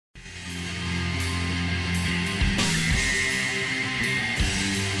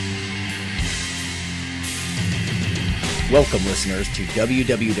Welcome, listeners, to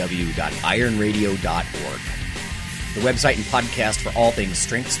www.ironradio.org, the website and podcast for all things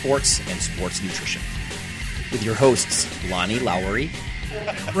strength sports and sports nutrition. With your hosts, Lonnie Lowery.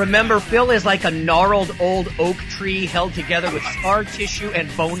 Remember, Phil is like a gnarled old oak tree held together with scar tissue and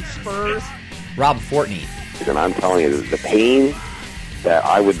bone spurs. Rob Fortney. And I'm telling you, the pain that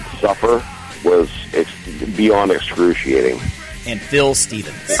I would suffer was beyond excruciating. And Phil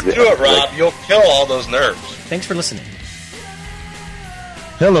Stevens. Do it, Rob. You'll kill all those nerves. Thanks for listening.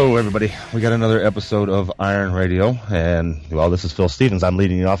 Hello, everybody. We got another episode of Iron Radio, and, well, this is Phil Stevens. I'm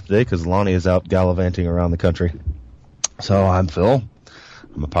leading you off today because Lonnie is out gallivanting around the country. So I'm Phil.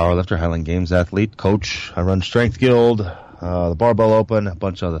 I'm a powerlifter, Highland Games athlete, coach. I run Strength Guild, the Barbell Open, a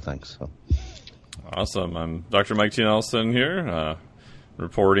bunch of other things. So. Awesome. I'm Dr. Mike T. Nelson here,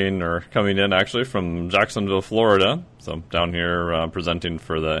 reporting or coming in actually from Jacksonville, Florida. So I'm down here presenting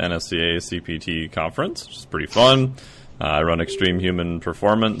for the NSCA CPT conference, which is pretty fun. I run Extreme Human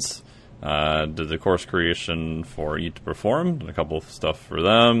Performance, did the course creation for Eat to Perform, did a couple of stuff for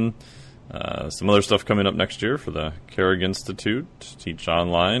them. Some other stuff coming up next year for the Carrig Institute, teach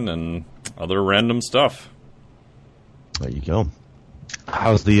online, and other random stuff. There you go.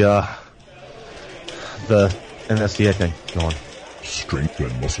 How's the NSCA thing going? Strength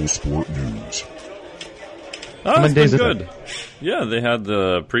and muscle sport news. It's been good. Yeah, they had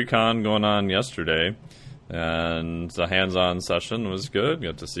the pre-con going on yesterday, and the hands-on session was good.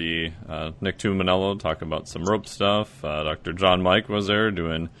 Got to see Nick Tuminello talk about some rope stuff. Dr. John Mike was there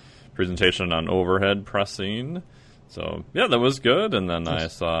doing presentation on overhead pressing. So, yeah, that was good. And then I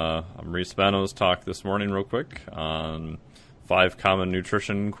saw Marie Spano's talk this morning real quick on 5 common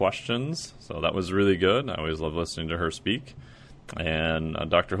nutrition questions. So that was really good. I always love listening to her speak. And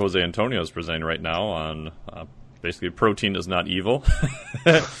Dr. Jose Antonio is presenting right now on basically protein is not evil.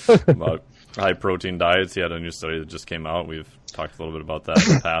 About high-protein diets. He had a new study that just came out. We've talked a little bit about that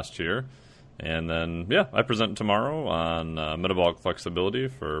in the past year. And then, yeah, I present tomorrow on metabolic flexibility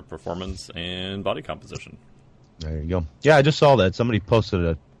for performance and body composition. There you go. Yeah, I just saw that. Somebody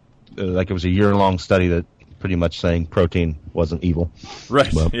posted it was a year-long study that pretty much saying protein wasn't evil.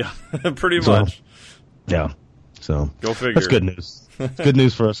 Right, but, yeah, pretty much. Yeah, so go figure. That's good news. It's good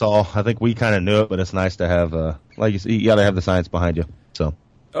news for us all. I think we kind of knew it, but it's nice to have, like you said, you got to have the science behind you. So.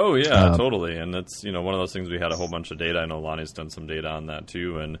 Oh, yeah, totally. And it's, one of those things we had a whole bunch of data. I know Lonnie's done some data on that,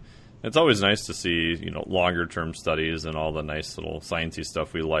 too, and it's always nice to see, longer-term studies and all the nice little sciencey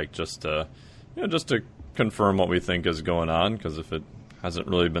stuff we like just to confirm what we think is going on, because if it hasn't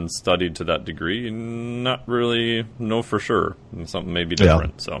really been studied to that degree, not really know for sure. And something may be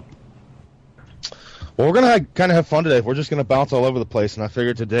different, so. Well, we're going to kind of have fun today. We're just going to bounce all over the place, and I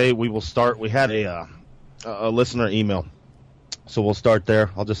figured today we will start. We had a listener email, so we'll start there.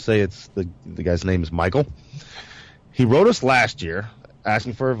 I'll just say it's the guy's name is Michael. He wrote us last year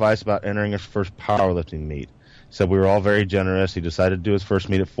asking for advice about entering his first powerlifting meet. He said we were all very generous. He decided to do his first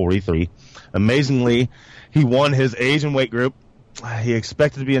meet at 43. Amazingly, he won his age and weight group. He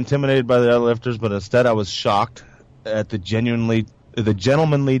expected to be intimidated by the other lifters, but instead I was shocked at the gentlemanly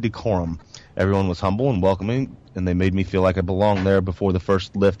decorum. Everyone was humble and welcoming, and they made me feel like I belonged there before the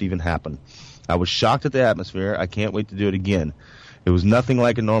first lift even happened. I was shocked at the atmosphere. I can't wait to do it again. It was nothing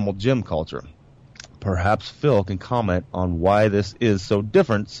like a normal gym culture. Perhaps Phil can comment on why this is so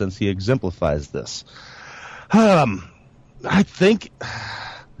different since he exemplifies this. I think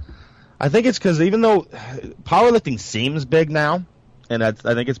it's because even though powerlifting seems big now, and I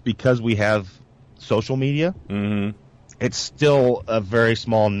think it's because we have social media, it's still a very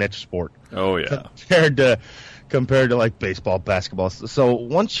small niche sport. Oh, yeah. Compared to like baseball, basketball. So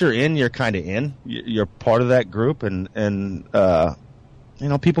once you're in, you're kind of in. You're part of that group, and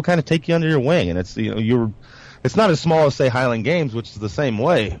people kind of take you under your wing, and it's it's not as small as say Highland Games, which is the same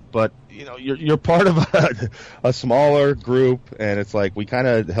way, but you're part of a smaller group, and it's like we kind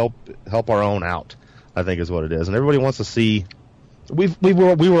of help our own out, I think is what it is, and everybody wants to see. We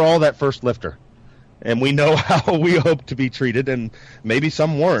were all that first lifter, and we know how we hope to be treated, and maybe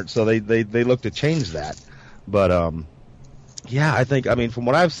some weren't, so they look to change that. But I think from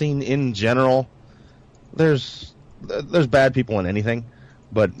what I've seen in general, there's bad people in anything.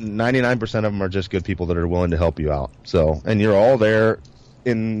 But 99% of them are just good people that are willing to help you out. So, and you're all there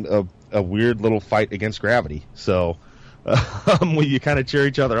in a weird little fight against gravity. So, you kind of cheer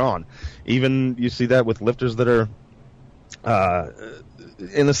each other on. Even you see that with lifters that are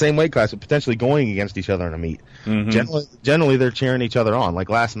in the same weight class, potentially going against each other in a meet. Mm-hmm. Generally, they're cheering each other on. Like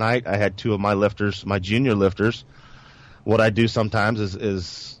last night, I had 2 of my lifters, my junior lifters. What I do sometimes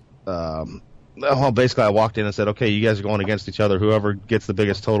is basically I walked in and said, okay, you guys are going against each other. Whoever gets the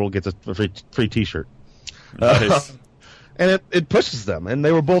biggest total gets a free T-shirt. Nice. and it pushes them. And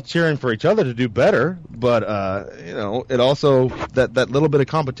they were both cheering for each other to do better, but it also that little bit of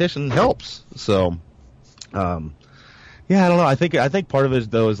competition helps. So, I don't know. I think part of it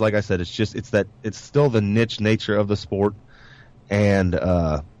though is, like I said, it's still the niche nature of the sport, and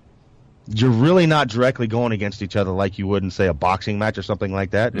you're really not directly going against each other like you would in, say, a boxing match or something like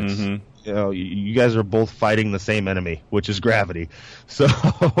that. It's, you guys are both fighting the same enemy, which is gravity. So,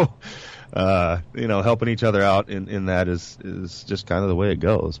 helping each other out in that is just kind of the way it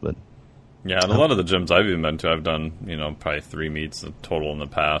goes. But yeah, and a lot of the gyms I've even been to, I've done, probably 3 meets total in the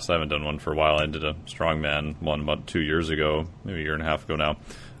past. I haven't done one for a while. I did a strongman one about 2 years ago, maybe a year and a half ago now.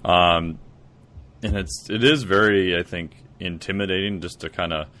 And it is very, I think, intimidating just to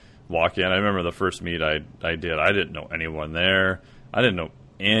kind of walk in. I remember the first meet I did. I didn't know anyone there. I didn't know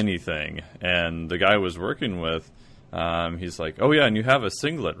anything. And the guy I was working with, he's like, "Oh yeah, and you have a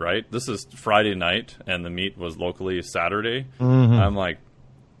singlet, right? This is Friday night, and the meet was locally Saturday." Mm-hmm. I'm like,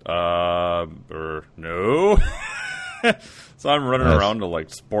 no. So I'm running around to like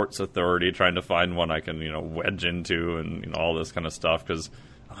Sports Authority trying to find one I can wedge into and all this kind of stuff, because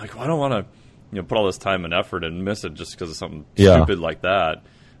I'm like, well, I don't want to put all this time and effort and miss it just because of something stupid like that.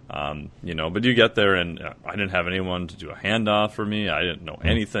 But you get there, and I didn't have anyone to do a handoff for me. I didn't know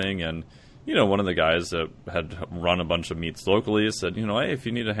anything, and one of the guys that had run a bunch of meets locally said, hey, if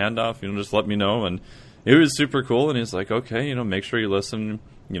you need a handoff, just let me know. And it was super cool. And he's like, okay, make sure you listen,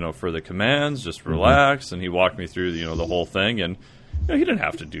 for the commands, just relax. Mm-hmm. And he walked me through, the whole thing. And he didn't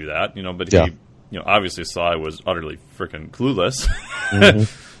have to do that, but he, obviously saw I was utterly freaking clueless, and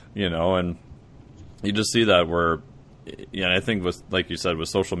you just see that where. Yeah, I think with, like you said, with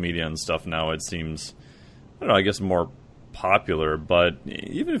social media and stuff now, it seems, I guess more popular. But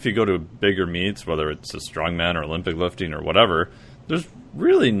even if you go to bigger meets, whether it's a strongman or Olympic lifting or whatever, there's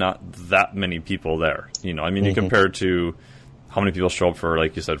really not that many people there. You compare to how many people show up for,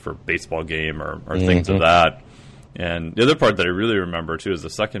 like you said, for a baseball game or things of that. And the other part that I really remember, too, is the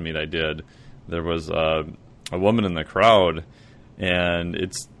second meet I did. There was a woman in the crowd, and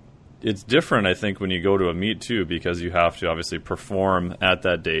it's different, I think, when you go to a meet, too, because you have to obviously perform at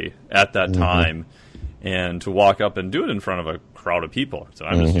that day, at that time, and to walk up and do it in front of a crowd of people. So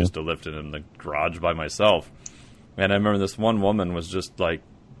I'm just used to lifting in the garage by myself. And I remember this one woman was just, like,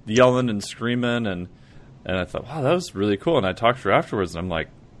 yelling and screaming, and I thought, wow, that was really cool. And I talked to her afterwards, and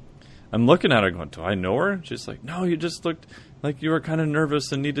I'm looking at her going, do I know her? And she's like, no, you just looked like you were kind of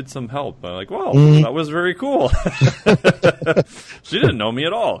nervous and needed some help. I'm like, well, that was very cool. She didn't know me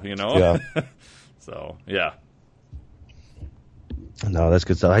at all, Yeah. So, yeah. No, that's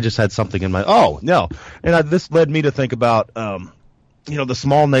good stuff. I just had something in my... Oh, no. And this led me to think about, the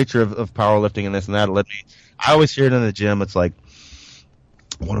small nature of powerlifting and this and that. I always hear it in the gym. It's like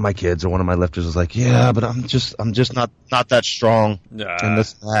one of my kids or one of my lifters is like, yeah, but I'm just not that strong. Yeah. And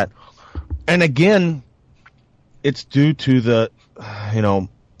this and that. And again... It's due to the,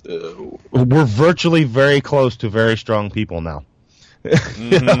 we're virtually very close to very strong people now.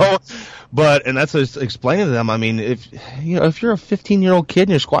 And that's just explaining to them. I mean, if you're a 15-year-old kid and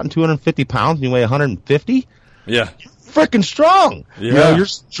you're squatting 250 pounds and you weigh 150, yeah, you're freaking strong. Yeah. You're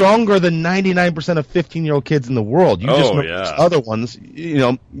stronger than 99% of 15-year-old kids in the world. You just know these other ones.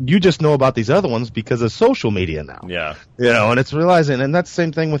 You just know about these other ones because of social media now. Yeah. And it's realizing, and that's the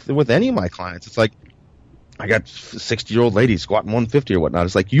same thing with any of my clients. It's like, I got 60-year-old ladies squatting 150 or whatnot.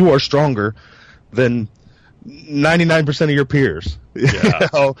 It's like, you are stronger than 99% of your peers.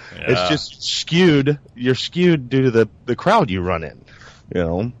 Yeah. It's just skewed. You're skewed due to the crowd you run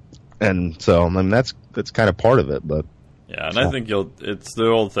in, And so, I mean, that's kind of part of it, but. Yeah, and I think it's the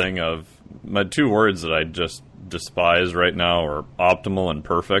old thing of my 2 words that I just despise right now are optimal and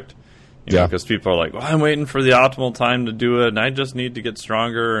perfect. Because people are like, well, I'm waiting for the optimal time to do it, and I just need to get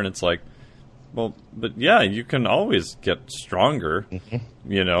stronger. And it's like, well, but yeah, you can always get stronger, and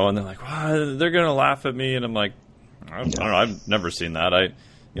they're like, well, they're going to laugh at me. And I'm like, I don't know, I've never seen that.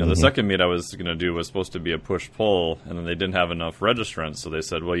 The second meet I was going to do was supposed to be a push-pull, and then they didn't have enough registrants. So they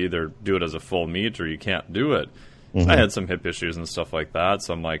said, well, you either do it as a full meet or you can't do it. I had some hip issues and stuff like that.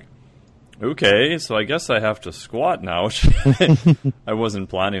 So I'm like, okay, so I guess I have to squat now, which I wasn't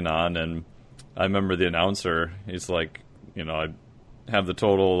planning on. And I remember the announcer, he's like, I have the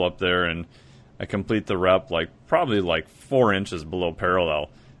total up there, and I complete the rep probably 4 inches below parallel.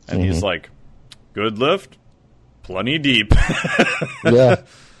 And he's like, good lift, plenty deep. Yeah.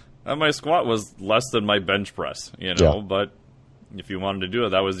 And my squat was less than my bench press, but if you wanted to do it,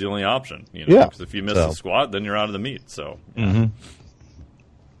 that was the only option, because if you miss the squat, then you're out of the meet. So nothing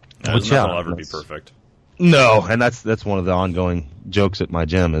will ever be perfect. No, and that's one of the ongoing jokes at my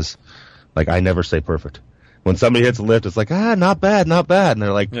gym is, like, I never say perfect. when somebody hits a lift, it's like, not bad. And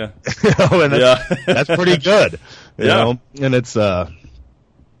they're like, yeah. That's pretty good. You Yeah. know? And it's, I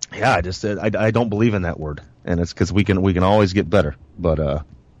don't believe in that word. And it's because we can always get better. But,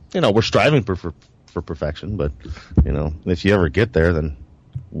 we're striving for perfection. But, if you ever get there, then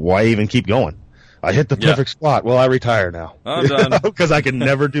why even keep going? I hit the perfect squat. Well, I retire now. I'm done. Because I can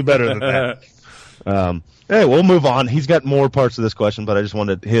never do better than that. Hey, we'll move on. He's got more parts of this question, but I just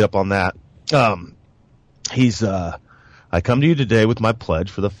wanted to hit up on that. I come to you today with my pledge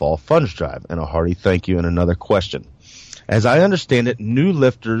for the fall funds drive and a hearty thank you and another question. As I understand it, new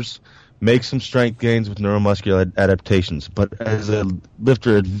lifters make some strength gains with neuromuscular adaptations, but as a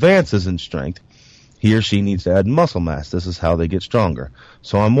lifter advances in strength, he or she needs to add muscle mass. This is how they get stronger.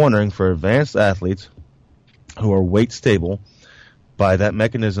 So I'm wondering, for advanced athletes who are weight stable, by what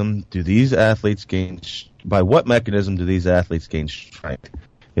mechanism do these athletes gain strength?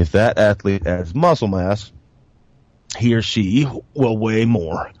 If that athlete adds muscle mass, he or she will weigh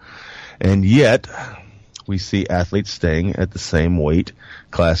more. And yet, we see athletes staying at the same weight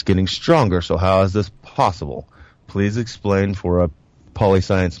class getting stronger. So how is this possible? Please explain for a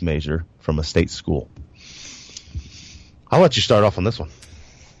poli-science major from a state school. I'll let you start off on this one.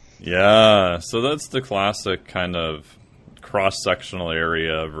 Yeah, so that's the classic kind of cross-sectional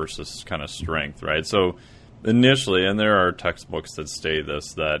area versus kind of strength, right? So initially, and there are textbooks that state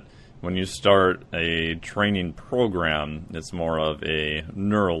this, that when you start a training program, it's more of a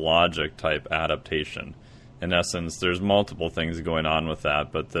neurologic type adaptation. In essence, there's multiple things going on with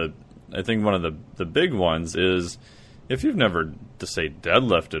that, but I think one of the big ones is if you've never, to say,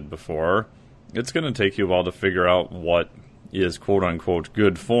 deadlifted before, it's going to take you a while to figure out what is quote-unquote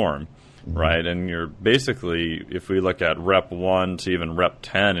good form, right? And you're basically, if we look at rep 1 to even rep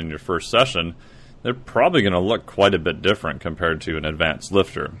 10 in your first session, they're probably going to look quite a bit different compared to an advanced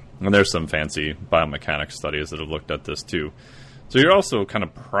lifter. And there's some fancy biomechanics studies that have looked at this too. So you're also kind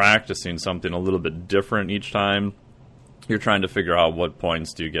of practicing something a little bit different each time. You're trying to figure out what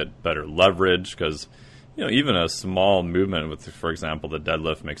points do you get better leverage, because even a small movement with, for example, the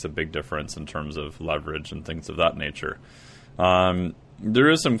deadlift makes a big difference in terms of leverage and things of that nature. There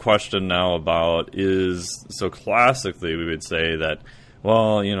is some question now about so classically we would say that,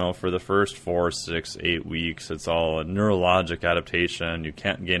 well, for the first 4, 6, 8 weeks, it's all a neurologic adaptation. You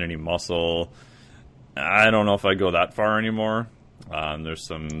can't gain any muscle. I don't know if I go that far anymore. There's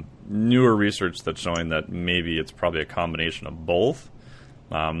some newer research that's showing that maybe it's probably a combination of both.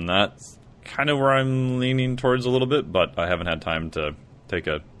 That's kind of where I'm leaning towards a little bit, but I haven't had time to take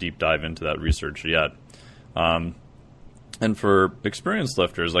a deep dive into that research yet. And for experienced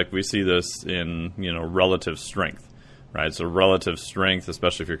lifters, like we see this in, relative strength, right? So relative strength,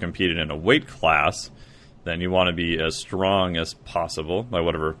 especially if you're competing in a weight class, then you want to be as strong as possible by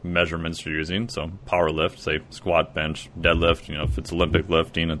whatever measurements you're using. So power lift, say squat, bench, deadlift, if it's Olympic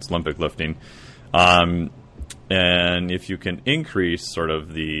lifting, it's Olympic lifting. And if you can increase sort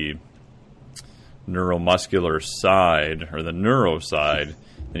of the neuromuscular side or the neuro side,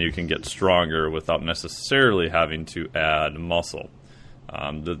 then you can get stronger without necessarily having to add muscle.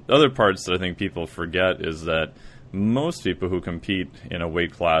 The other parts that I think people forget is that most people who compete in a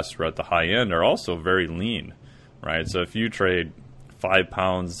weight class or at the high end are also very lean, right? So if you trade 5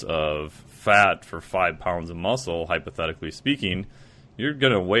 pounds of fat for 5 pounds of muscle, hypothetically speaking, you're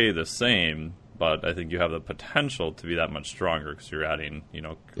going to weigh the same, but I think you have the potential to be that much stronger because you're adding,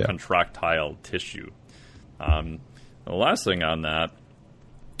 contractile tissue. The last thing on that,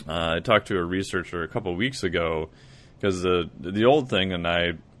 I talked to a researcher a couple of weeks ago, because the old thing, and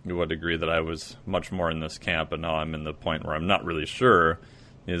I would agree that I was much more in this camp, but now I'm in the point where I'm not really sure,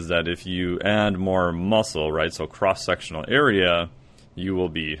 is that if you add more muscle, right, so cross-sectional area, you will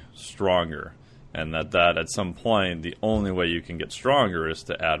be stronger. And that at some point, the only way you can get stronger is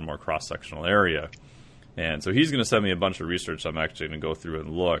to add more cross-sectional area. And so he's going to send me a bunch of research I'm actually going to go through and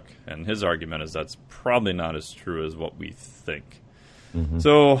look. And his argument is that's probably not as true as what we think. Mm-hmm.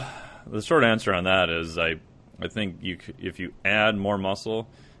 So the short answer on that is I think if you add more muscle,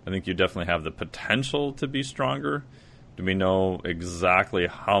 I think you definitely have the potential to be stronger. Do we know exactly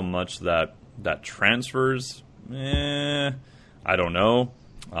how much that transfers? I don't know.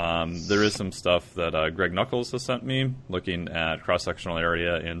 There is some stuff that Greg Nuckols has sent me looking at cross-sectional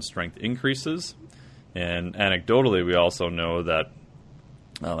area and strength increases. And anecdotally, we also know that,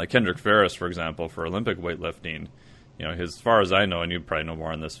 like Kendrick Ferris, for example, for Olympic weightlifting, as far as I know, and you probably know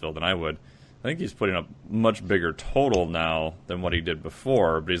more in this field than I would, I think he's putting up much bigger total now than what he did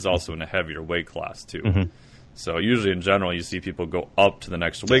before, but he's also in a heavier weight class too. Mm-hmm. So usually in general, you see people go up to the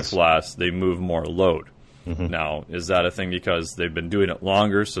next weight class, they move more load. Now, is that a thing because they've been doing it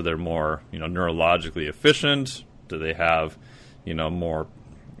longer, so they're more, neurologically efficient? Do they have, more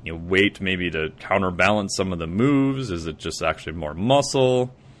weight maybe to counterbalance some of the moves? Is it just actually more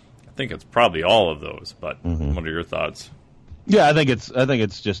muscle? I think it's probably all of those, but what are your thoughts? Yeah, I think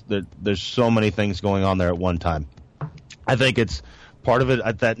it's just that there's so many things going on there at one time. I think it's part of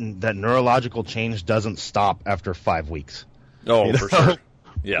it that neurological change doesn't stop after 5 weeks. Oh, for sure.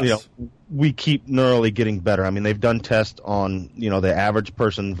 Yes. We keep neurally getting better. I mean, they've done tests on, the average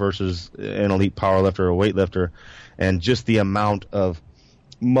person versus an elite powerlifter or weightlifter, and just the amount of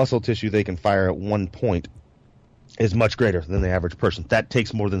muscle tissue they can fire at one point is much greater than the average person. That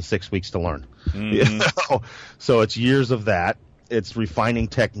takes more than 6 weeks to learn. So it's years of that. It's refining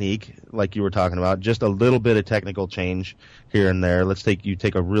technique, like you were talking about, just a little bit of technical change here and there. You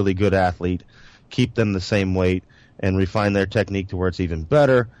take a really good athlete, keep them the same weight, and refine their technique to where it's even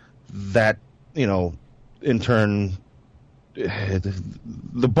better. That, in turn,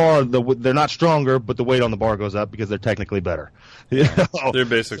 the bar, they're not stronger, but the weight on the bar goes up because they're technically better. They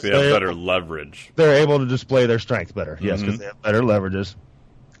basically have better leverage. They're able to display their strength better, yes, because they have better leverages.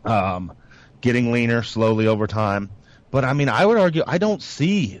 Getting leaner slowly over time. But, I mean, I would argue I don't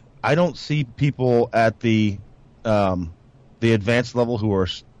see people at the advanced level who are,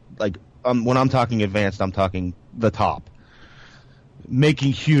 like, when I'm talking advanced, I'm talking the top,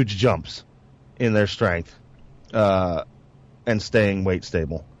 making huge jumps in their strength and staying weight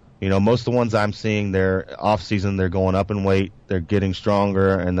stable. Most of the ones I'm seeing, they're off season, they're going up in weight, they're getting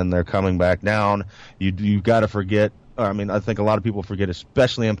stronger, and then they're coming back down. You got to forget. I think a lot of people forget,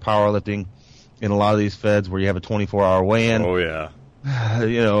 especially in powerlifting, in a lot of these feds where you have a 24-hour weigh-in. Oh yeah.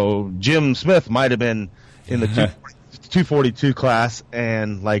 Jim Smith might have been in the 242 class,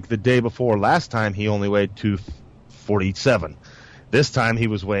 and like the day before last time he only weighed 247. This time he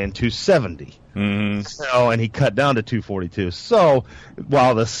was weighing 270. And he cut down to 242. So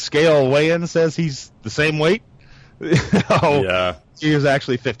while the scale weigh-in says he's the same weight, he was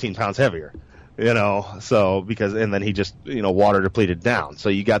actually 15 pounds heavier. So and then he just water depleted down. So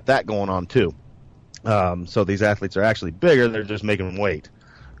you got that going on too. So these athletes are actually bigger. They're just making weight.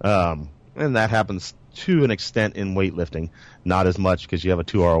 And that happens to an extent in weightlifting, not as much because you have a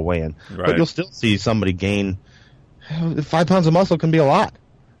 2-hour weigh-in. Right. But you'll still see somebody gain 5 pounds of muscle can be a lot.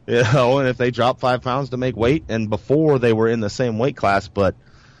 And if they drop 5 pounds to make weight, and before they were in the same weight class, but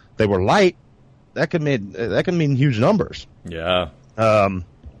they were light, that could mean huge numbers. Yeah. So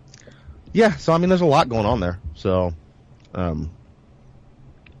I mean, there's a lot going on there. So, and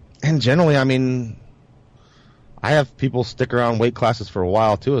generally, I mean, I have people stick around weight classes for a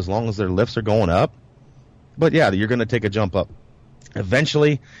while too, as long as their lifts are going up. But yeah, you're going to take a jump up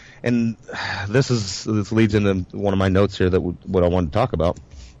eventually, and this leads into one of my notes here what I wanted to talk about.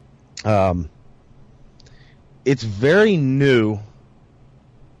 It's very new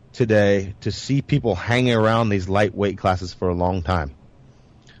today to see people hanging around these lightweight classes for a long time.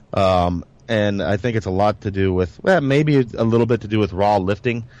 And I think it's a lot to do with, maybe a little bit to do with raw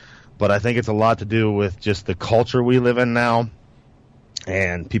lifting, but I think it's a lot to do with just the culture we live in now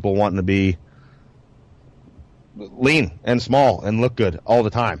and people wanting to be lean and small and look good all the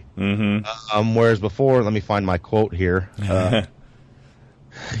time. Whereas before, let me find my quote here. I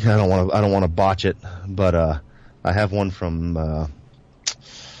don't want to botch it, but I have one from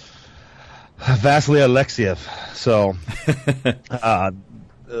Vasily Alexiev. So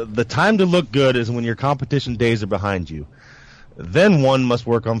the time to look good is when your competition days are behind you. Then one must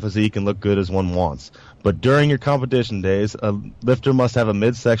work on physique and look good as one wants. But during your competition days, a lifter must have a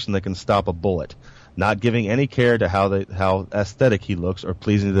midsection that can stop a bullet, not giving any care to how aesthetic he looks or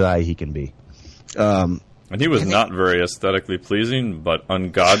pleasing to the eye he can be. And he was not very aesthetically pleasing, but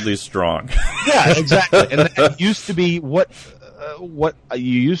ungodly strong. Yeah, exactly. And that used to be what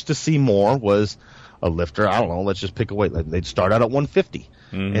you used to see more was a lifter. I don't know. Let's just pick a weight. They'd start out at 150,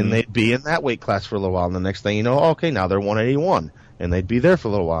 and they'd be in that weight class for a little while. And the next thing you know, okay, now they're 181, and they'd be there for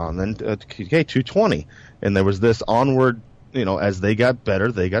a little while. And then 220, and there was this onward. As they got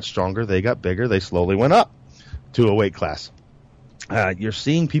better, they got stronger, they got bigger, they slowly went up to a weight class. You're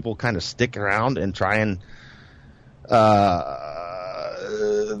seeing people kind of stick around and try and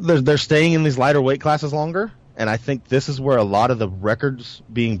they're staying in these lighter weight classes longer, and I think this is where a lot of the records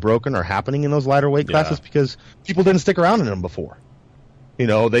being broken are happening in those lighter weight classes because people didn't stick around in them before.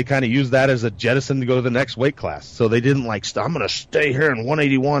 They kind of used that as a jettison to go to the next weight class, so they didn't I'm going to stay here in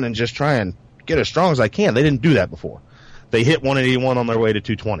 181 and just try and get as strong as I can. They didn't do that before. They hit 181 on their way to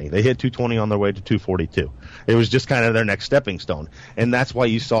 220. They hit 220 on their way to 242. It was just kind of their next stepping stone. And that's why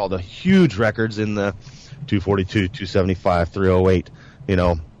you saw the huge records in the 242, 275, 308,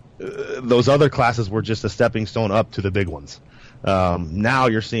 those other classes were just a stepping stone up to the big ones. Now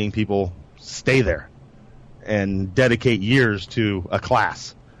you're seeing people stay there and dedicate years to a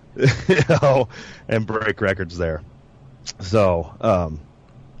class, and break records there. So,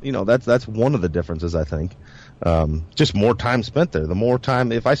 that's one of the differences, I think. Just more time spent there. The more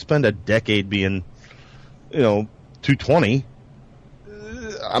time, if I spend a decade being, 220,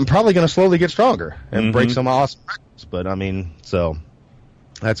 I'm probably going to slowly get stronger and break some awesome records. But so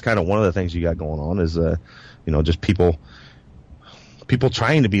that's kind of one of the things you got going on is, just people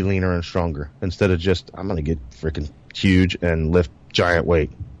trying to be leaner and stronger instead of just, I'm going to get freaking huge and lift giant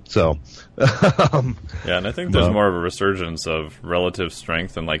weight. So, yeah, and I think there's more of a resurgence of relative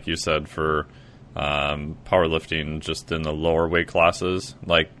strength, and like you said, for powerlifting, just in the lower weight classes.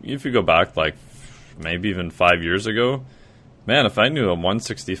 Like if you go back, like maybe even 5 years ago, man, if I knew a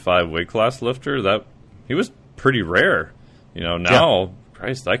 165 weight class lifter, that he was pretty rare. Now,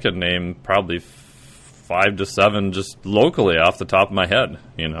 Christ, I could name probably 5 to 7 just locally off the top of my head.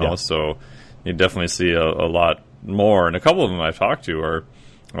 So you definitely see a lot more, and a couple of them I've talked to are.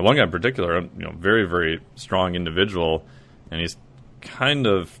 One guy in particular, very, very strong individual, and he's kind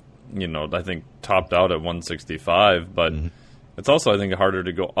of, I think topped out at 165, but it's also, I think, harder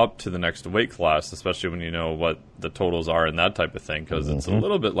to go up to the next weight class, especially when you know what the totals are and that type of thing, because it's a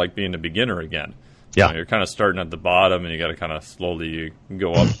little bit like being a beginner again. Yeah. You're kind of starting at the bottom, and you got to kind of slowly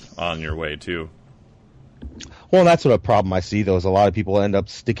go up on your way, too. Well, that's what a problem I see, though, is a lot of people end up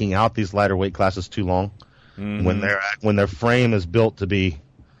sticking out these lighter weight classes too long when their frame is built to be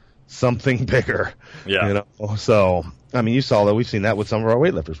something bigger. Yeah. So, you saw that. We've seen that with some of our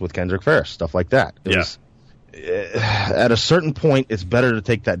weightlifters, with Kendrick Ferris, stuff like that. At a certain point, it's better to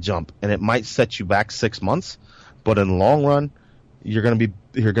take that jump, and it might set you back 6 months, but in the long run, you're going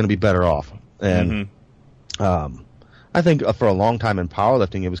to be better off. And I think for a long time in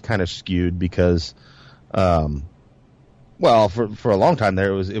powerlifting, it was kind of skewed because, for a long time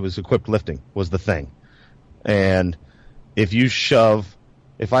there, it was equipped lifting was the thing, and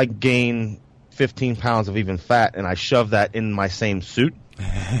if I gain 15 pounds of even fat and I shove that in my same suit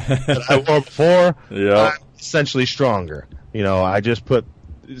that I wore before, I'm essentially stronger. I just put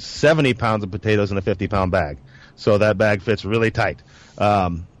 70 pounds of potatoes in a 50-pound bag, so that bag fits really tight.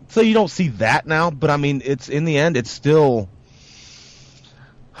 So you don't see that now, but it's in the end, it's still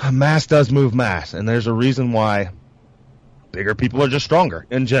mass does move mass, and there's a reason why bigger people are just stronger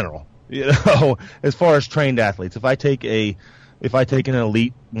in general. As far as trained athletes, if I take an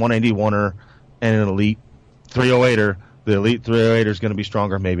elite 181er and an elite 308er, the elite 308er is going to be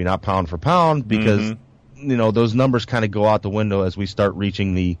stronger, maybe not pound for pound, because those numbers kind of go out the window as we start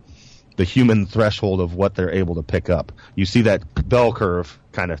reaching the human threshold of what they're able to pick up. You see that bell curve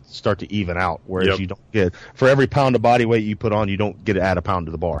kind of start to even out, whereas you don't get, for every pound of body weight you put on, you don't get to add a pound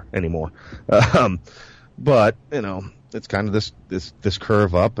to the bar anymore. But it's kind of this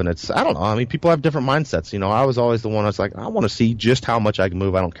curve up, and it's, I don't know. People have different mindsets. I was always the one that's like, I want to see just how much I can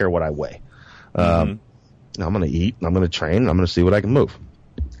move. I don't care what I weigh. I'm going to eat, I'm going to train, and I'm going to see what I can move.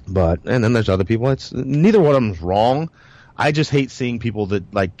 And then there's other people. It's neither one of them's wrong. I just hate seeing people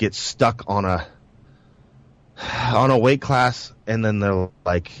that get stuck on a weight class, and then they're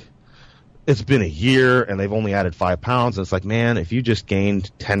like, it's been a year and they've only added 5 pounds. And it's like, man, if you just gained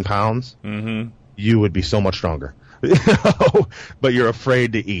 10 pounds, you would be so much stronger. But you're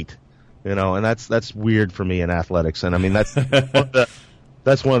afraid to eat, and that's weird for me in athletics. And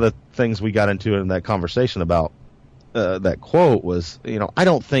that's one of the things we got into in that conversation about that quote was, I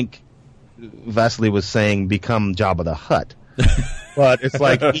don't think Vasily was saying become Jabba the Hutt, but it's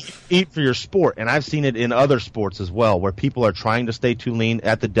like eat for your sport. And I've seen it in other sports as well, where people are trying to stay too lean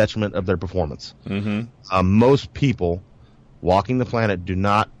at the detriment of their performance. Most people walking the planet do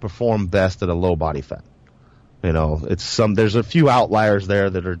not perform best at a low body fat. There's a few outliers there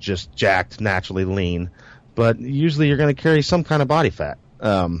that are just jacked, naturally lean, but usually you're going to carry some kind of body fat.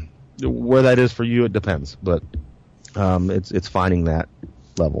 Where that is for you, it depends, but it's finding that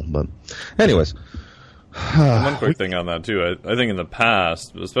level. But anyways, one quick thing on that too. I think in the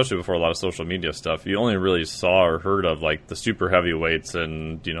past, especially before a lot of social media stuff, you only really saw or heard of the super heavyweights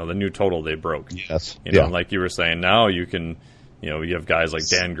and the new total they broke. Yes, like you were saying. Now you can, you have guys like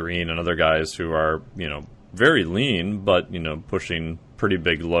Dan Green and other guys who are very lean, but pushing pretty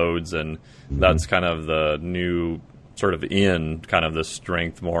big loads, and that's kind of the new sort of kind of the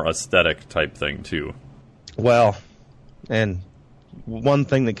strength, more aesthetic type thing too. Well, and one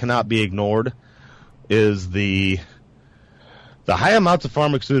thing that cannot be ignored is the high amounts of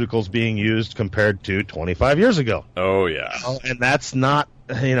pharmaceuticals being used compared to 25 years ago. Oh yeah, and that's not,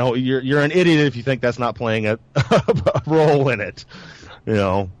 you're an idiot if you think that's not playing a role in it.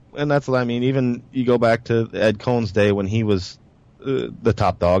 and that's what I mean. Even you go back to Ed Cohn's day when he was the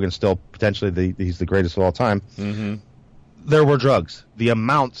top dog and still potentially he's the greatest of all time. Mm-hmm. There were drugs. The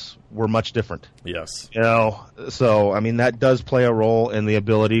amounts were much different. Yes. So I mean that does play a role in the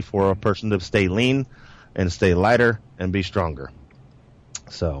ability for a person to stay lean and stay lighter and be stronger.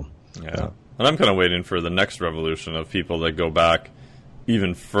 So yeah. And I'm kind of waiting for the next revolution of people that go back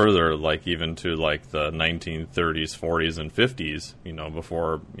even further, like even to like the 1930s, 40s, and 50s,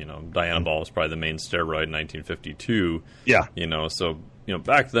 before, Dianabol was probably the main steroid in 1952. Yeah. So,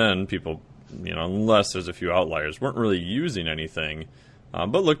 back then people, unless there's a few outliers, weren't really using anything,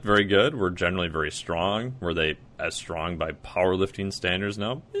 but looked very good, were generally very strong. Were they as strong by powerlifting standards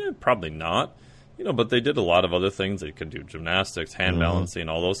now? Probably not. But they did a lot of other things. They could do gymnastics, hand balancing,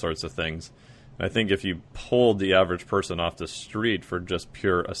 all those sorts of things. And I think if you pulled the average person off the street for just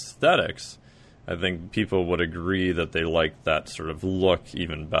pure aesthetics, I think people would agree that they like that sort of look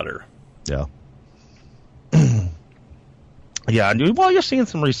even better. Yeah. Yeah, well, you're seeing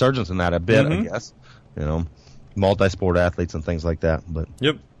some resurgence in that a bit, I guess. Multi-sport athletes and things like that. But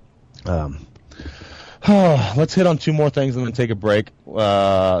yep. Let's hit on two more things and then take a break.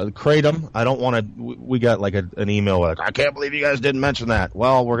 Kratom, I don't want to... We got like an email like, I can't believe you guys didn't mention that.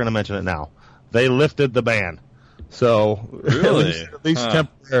 Well, we're going to mention it now. They lifted the ban. So, really? at least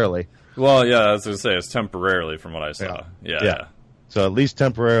temporarily. Well, yeah, I was going to say, it's temporarily from what I saw. Yeah. So at least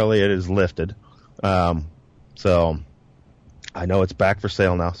temporarily it is lifted. So I know it's back for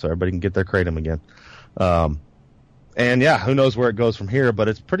sale now, so everybody can get their Kratom again. And yeah, who knows where it goes from here, but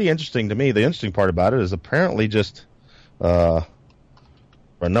it's pretty interesting to me. The interesting part about it is apparently just enough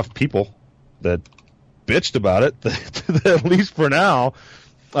people that bitched about it that at least for now,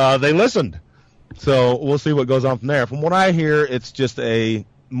 they listened. So we'll see what goes on from there. From what I hear, it's just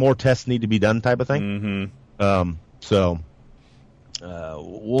more tests need to be done type of thing. Mm-hmm. So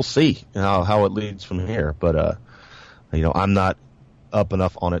we'll see how it leads from here. But I'm not up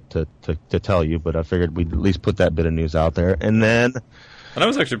enough on it to tell you, but I figured we'd at least put that bit of news out there. And I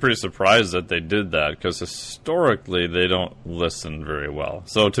was actually pretty surprised that they did that, because historically they don't listen very well.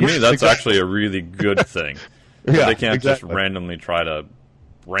 So to me, that's actually a really good thing. They can't just randomly try to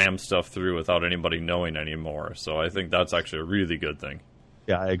ram stuff through without anybody knowing anymore. So I think that's actually a really good thing.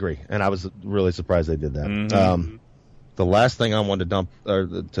 Yeah, I agree. And I was really surprised they did that. Mm-hmm. The last thing I wanted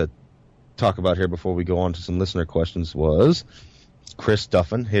to talk about here before we go on to some listener questions was Chris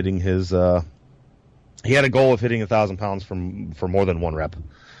Duffin hitting his he had a goal of hitting 1,000 pounds for more than one rep,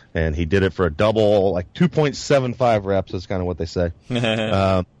 and he did it for a double, like 2.75 reps is kind of what they say.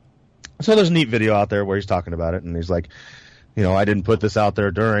 So there's a neat video out there where he's talking about it, and he's like, I didn't put this out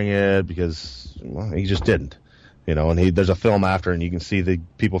there during it because he just didn't. And there's a film after, and you can see the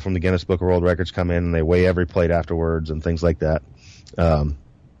people from the Guinness Book of World Records come in and they weigh every plate afterwards and things like that.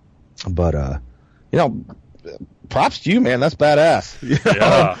 Props to you, man. That's badass.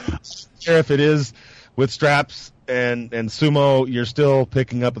 Yeah. If it is with straps and sumo, you're still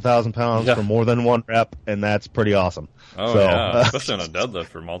picking up 1,000 pounds for more than one rep, and that's pretty awesome. Oh, yeah. Especially on a deadlift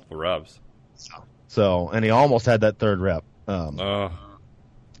for multiple reps. So, and he almost had that third rep. I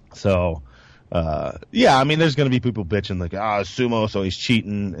mean, there's going to be people bitching like, sumo, so he's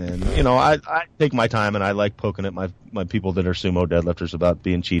cheating. And, I take my time and I like poking at my people that are sumo deadlifters about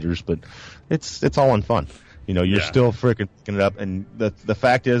being cheaters, but it's all in fun. You're still freaking picking it up. And the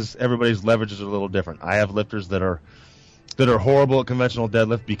fact is everybody's leverages are a little different. I have lifters that are horrible at conventional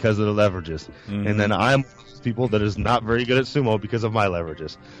deadlift because of the leverages. Mm-hmm. And then I'm people that is not very good at sumo because of my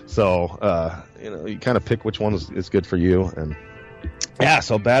leverages. So, you kind of pick which one is good for you. And yeah,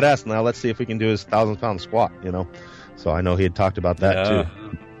 so badass. Now let's see if we can do his 1,000-pound squat, So I know he had talked about that too.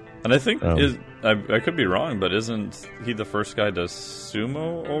 And I think I could be wrong, but isn't he the first guy to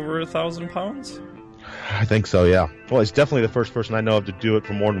sumo over 1,000 pounds? I think so, yeah. Well, he's definitely the first person I know of to do it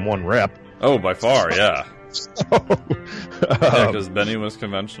for more than one rep. Oh, by far, yeah. Because Benny was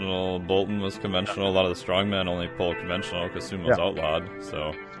conventional, Bolton was conventional. A lot of the strongmen only pull conventional because sumo's outlawed.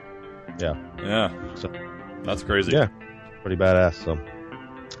 So, yeah. So that's crazy. Yeah, pretty badass. So,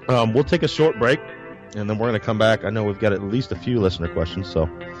 we'll take a short break, and then we're going to come back. I know we've got at least a few listener questions, so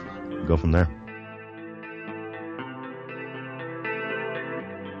we'll go from there.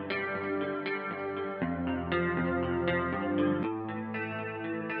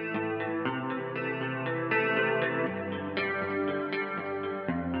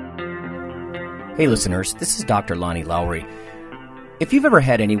 Hey listeners, this is Dr. Lonnie Lowry. If you've ever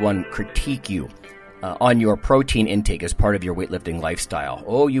had anyone critique you on your protein intake as part of your weightlifting lifestyle,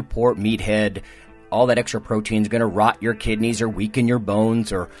 oh, you poor meathead, all that extra protein is going to rot your kidneys or weaken your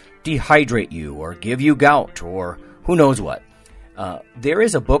bones or dehydrate you or give you gout or who knows what. There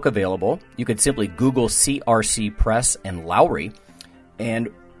is a book available. You could simply Google CRC Press and Lowry. And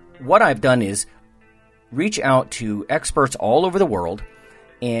what I've done is reach out to experts all over the world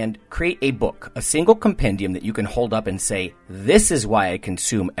and create a book, a single compendium that you can hold up and say, this is why I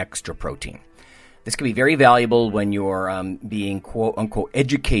consume extra protein. This can be very valuable when you're being quote-unquote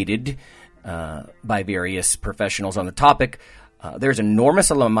educated by various professionals on the topic. There's an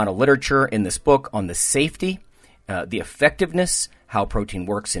enormous amount of literature in this book on the safety, the effectiveness, how protein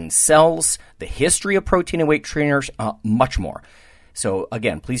works in cells, the history of protein and weight trainers, much more. So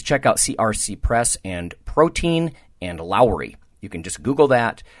again, please check out CRC Press and Protein and Lowry. You can just Google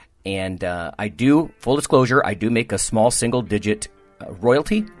that. And I do, full disclosure, I do make a small single-digit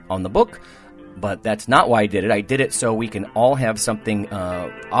royalty on the book. But that's not why I did it. I did it so we can all have something,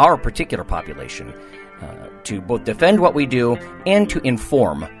 our particular population, to both defend what we do and to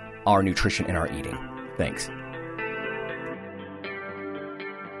inform our nutrition and our eating. Thanks.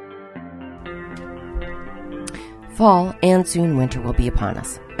 Fall and soon winter will be upon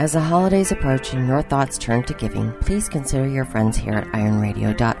us. As the holidays approach and your thoughts turn to giving, please consider your friends here at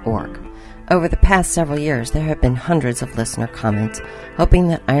ironradio.org. Over the past several years, there have been hundreds of listener comments hoping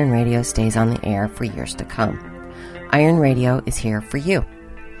that Iron Radio stays on the air for years to come. Iron Radio is here for you.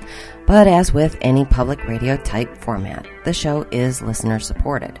 But as with any public radio type format, the show is listener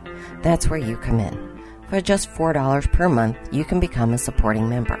supported. That's where you come in. For just $4 per month, you can become a supporting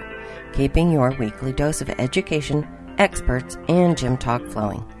member, keeping your weekly dose of education, experts, and gym talk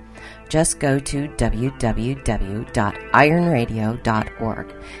flowing. Just go to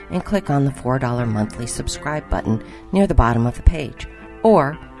www.ironradio.org and click on the $4 monthly subscribe button near the bottom of the page,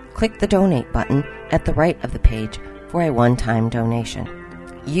 or click the donate button at the right of the page for a one-time donation.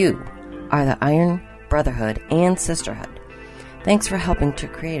 You are the Iron Brotherhood and Sisterhood. Thanks for helping to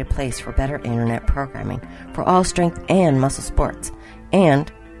create a place for better internet programming for all strength and muscle sports.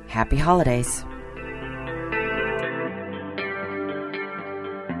 And happy holidays.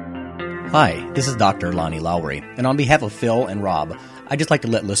 Hi, this is Dr. Lonnie Lowry, and on behalf of Phil and Rob, I'd just like to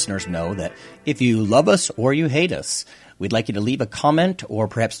let listeners know that if you love us or you hate us, we'd like you to leave a comment or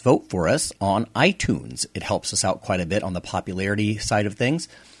perhaps vote for us on iTunes. It helps us out quite a bit on the popularity side of things.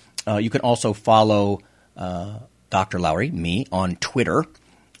 You can also follow Dr. Lowry, me, on Twitter.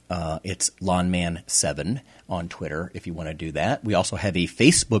 It's Lawnman7 on Twitter if you want to do that. We also have a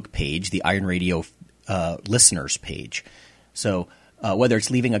Facebook page, the Iron Radio listeners page. So whether it's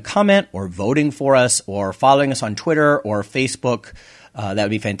leaving a comment or voting for us or following us on Twitter or Facebook, that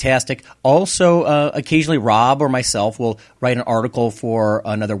would be fantastic. Also, occasionally Rob or myself will write an article for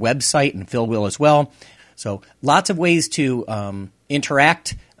another website, and Phil will as well. So lots of ways to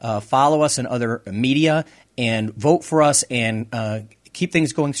interact, follow us in other media, and vote for us and keep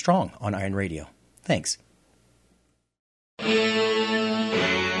things going strong on Iron Radio. Thanks.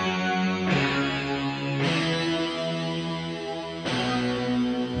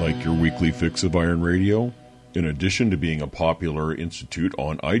 Like your weekly fix of Iron Radio? In addition to being a popular institute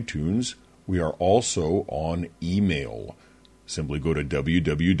on iTunes, we are also on email. Simply go to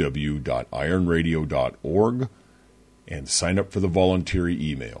www.ironradio.org and sign up for the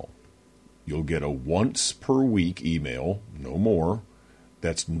voluntary email. You'll get a once-per-week email, no more,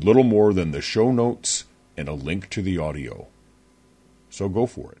 that's little more than the show notes and a link to the audio. So go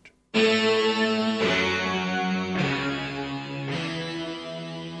for it.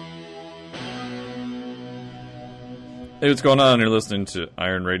 Hey, what's going on? You're listening to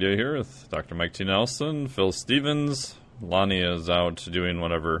Iron Radio here with Dr. Mike T. Nelson, Phil Stevens. Lonnie is out doing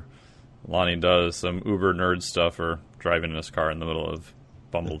whatever Lonnie does, some uber nerd stuff, or driving in his car in the middle of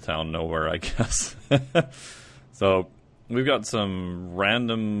Bumbletown nowhere, I guess. So we've got some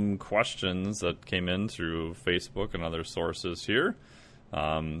random questions that came in through Facebook and other sources here.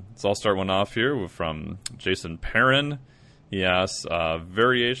 So I'll start one off here from Jason Perrin. He asks,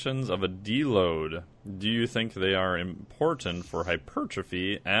 variations of a deload. Do you think they are important for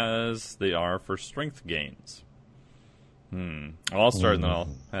hypertrophy as they are for strength gains? I'll start and then I'll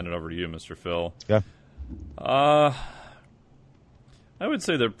hand it over to you, Mr. Phil. Yeah. I would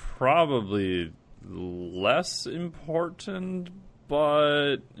say they're probably less important,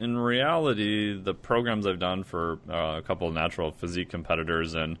 but in reality, the programs I've done for a couple of natural physique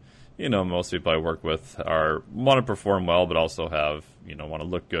competitors, and most people I work with want to perform well, but also have want to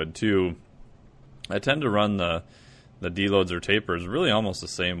look good too. I tend to run the deloads or tapers really almost the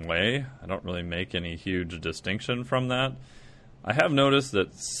same way. I don't really make any huge distinction from that. I have noticed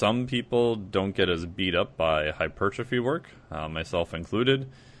that some people don't get as beat up by hypertrophy work, myself included.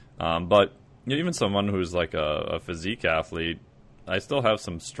 But even someone who's like a physique athlete, I still have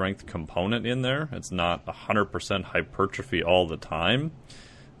some strength component in there. It's not 100% hypertrophy all the time.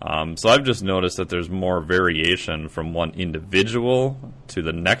 So I've just noticed that there's more variation from one individual to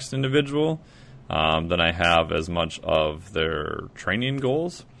the next individual than I have as much of their training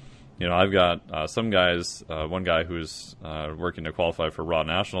goals. You know, I've got some guys, one guy who's working to qualify for Raw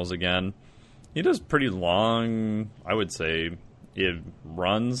Nationals again. He does pretty long, I would say, it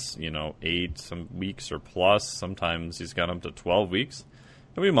runs, 8 some weeks or plus. Sometimes he's got up to 12 weeks.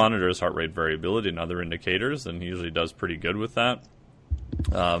 And we monitor his heart rate variability and other indicators, and he usually does pretty good with that.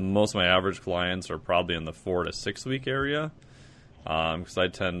 Most of my average clients are probably in the 4 to 6 week area, because I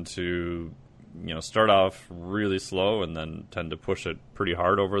tend to, start off really slow and then tend to push it pretty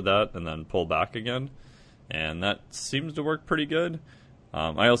hard over that and then pull back again, and that seems to work pretty good.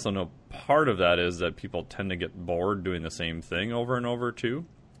 I also know part of that is that people tend to get bored doing the same thing over and over too,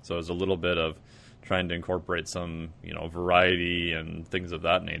 so there's a little bit of trying to incorporate some variety and things of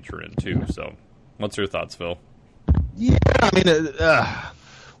that nature in too. So what's your thoughts, Phil? Yeah, I mean,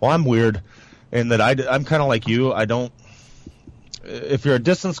 well, I'm weird in that I'm kind of like you. I don't. If you're a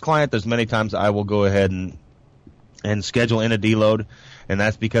distance client, there's many times I will go ahead and schedule in a deload, and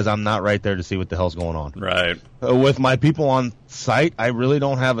that's because I'm not right there to see what the hell's going on. Right. With my people on site, I really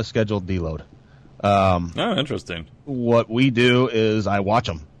don't have a scheduled deload. Oh, interesting. What we do is I watch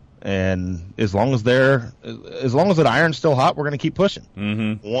them, and as long as that iron's still hot, we're going to keep pushing.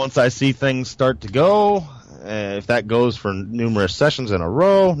 Mm-hmm. Once I see things start to go. If that goes for numerous sessions in a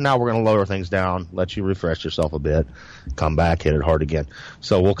row, now we're going to lower things down, let you refresh yourself a bit, come back, hit it hard again.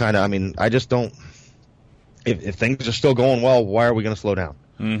 So we'll kind of, I just don't, if things are still going well, why are we going to slow down?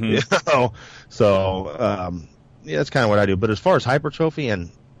 Mm-hmm. So, yeah, that's kind of what I do. But as far as hypertrophy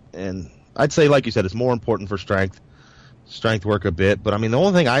and I'd say, like you said, it's more important for strength work a bit. But the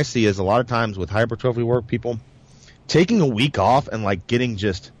only thing I see is a lot of times with hypertrophy work, people taking a week off and like getting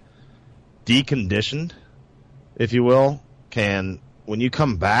just deconditioned, if you will, when you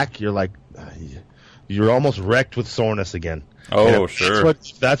come back, you're like, you're almost wrecked with soreness again. Oh, sure.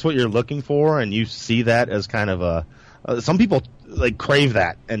 That's what you're looking for, and you see that as kind of some people like crave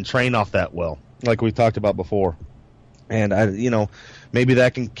that and train off that well, like we talked about before. And maybe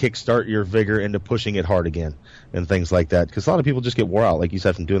that can kickstart your vigor into pushing it hard again and things like that. Because a lot of people just get wore out, like you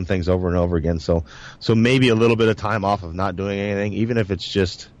said, from doing things over and over again. So maybe a little bit of time off of not doing anything, even if it's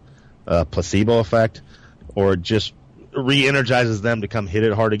just a placebo effect, or it just re-energizes them to come hit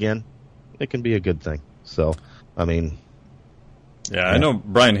it hard again, it can be a good thing. So, yeah, I know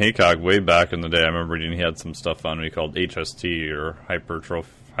Brian Haycock way back in the day, I remember reading he had some stuff on what he called HST, or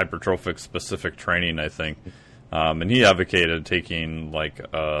hypertrophic specific training, I think. And he advocated taking like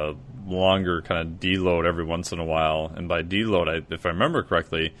a longer kind of deload every once in a while. And by deload, if I remember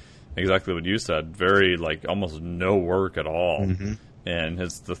correctly, exactly what you said, very like almost no work at all. Mm-hmm. And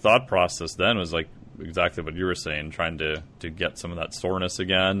the thought process then was like exactly what you were saying, trying to get some of that soreness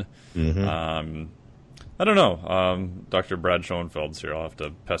again. Mm-hmm. I don't know. Dr. Brad Schoenfeld's here. I'll have to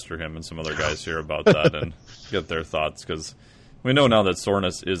pester him and some other guys here about that and get their thoughts, because we know now that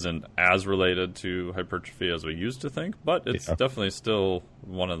soreness isn't as related to hypertrophy as we used to think, but it's definitely still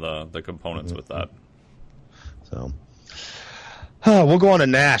one of the components with that. So we'll go on to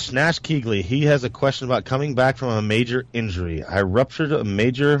Nash. Nash Keegley. He has a question about coming back from a major injury. I ruptured a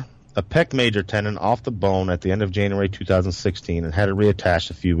pec major tendon off the bone at the end of January 2016 and had it reattached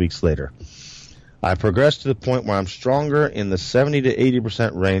a few weeks later. I progressed to the point where I'm stronger in the 70 to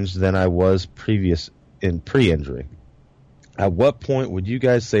 80% range than I was pre-injury. At what point would you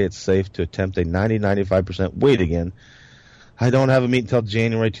guys say it's safe to attempt a 90-95% weight again? I don't have a meet until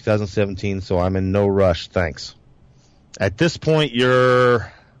January 2017, so I'm in no rush. Thanks. At this point,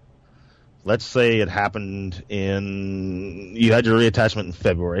 let's say it happened you had your reattachment in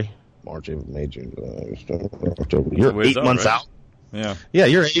February. March, April, May, June, October. You're 8 months out. Yeah. Yeah,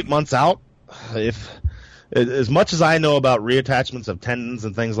 you're 8 months out. As much as I know about reattachments of tendons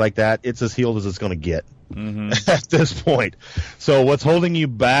and things like that, it's as healed as it's going to get at this point. So what's holding you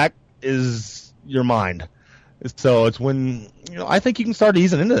back is your mind. So it's when, I think you can start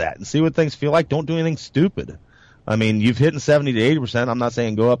easing into that and see what things feel like. Don't do anything stupid. You've hit 70 to 80%. I'm not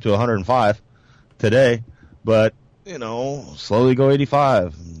saying go up to 105 today, but, slowly go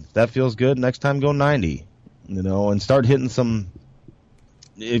 85. If that feels good, next time go 90, and start hitting some.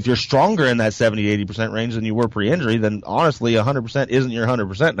 If you're stronger in that 70 to 80% range than you were pre-injury, then honestly 100% isn't your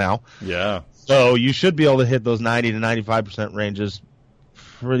 100% now. Yeah. So you should be able to hit those 90 to 95% ranges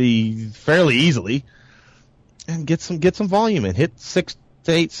fairly easily and get some volume in. Hit 6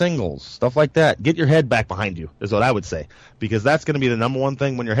 to 8 singles, stuff like that. Get your head back behind you is what I would say, because that's going to be the number one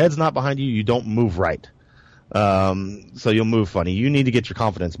thing. When your head's not behind you, you don't move right. So you'll move funny. You need to get your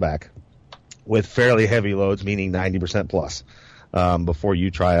confidence back with fairly heavy loads, meaning 90% plus, before you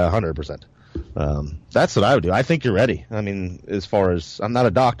try 100%. That's what I would do. I think you're ready. I mean, as far as, I'm not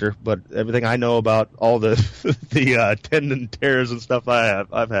a doctor, but everything I know about all the tendon tears and stuff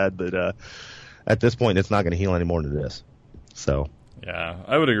I've had, that at this point it's not going to heal any more than it is. So. Yeah,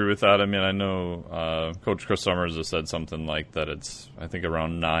 I would agree with that. I mean, I know Coach Chris Summers has said something like that it's, I think,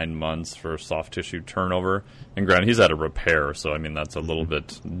 around 9 months for soft tissue turnover. And granted, he's had a repair, so, I mean, that's a little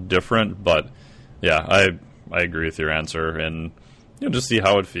bit different. But, yeah, I agree with your answer. And, you know, just see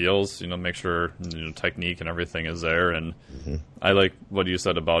how it feels. You know, make sure, you know, technique and everything is there. And I like what you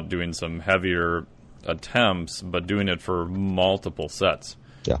said about doing some heavier attempts, but doing it for multiple sets.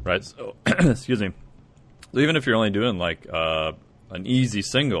 Yeah. Right? So, excuse me. So even if you're only doing, like, an easy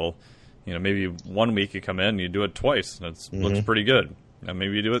single, you know, maybe 1 week you come in and you do it twice, and it looks pretty good. And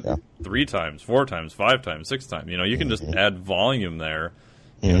maybe you do it 3 times, 4 times, 5 times, 6 times. You know, you can just add volume there,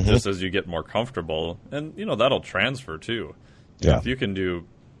 you know, just as you get more comfortable, and you know that'll transfer too. You know, if you can do,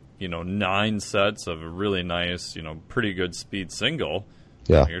 you know, 9 sets of a really nice, you know, pretty good speed single,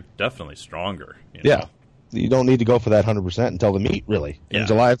 you know, you're definitely stronger. You know? You don't need to go for that 100% until the meet, really, in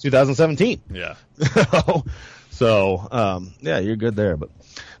July of 2017. Yeah. So, you're good there. But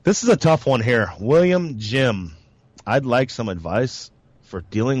this is a tough one here. William Jim, I'd like some advice for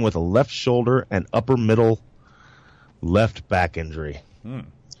dealing with a left shoulder and upper middle left back injury.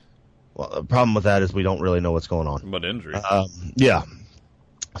 Well, the problem with that is we don't really know what's going on. What injury?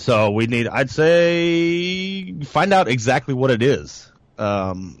 So we need, I'd say, find out exactly what it is.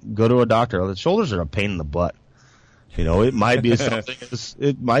 Go to a doctor. The shoulders are a pain in the butt. You know, it might be something.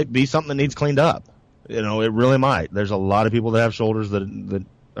 It might be something that needs cleaned up. You know, it really might. There's a lot of people that have shoulders that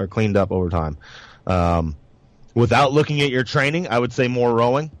are cleaned up over time. Without looking at your training, I would say more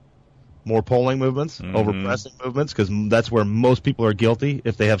rowing, more pulling movements, over pressing movements, because that's where most people are guilty.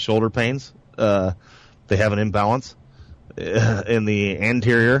 If they have shoulder pains, they have an imbalance in the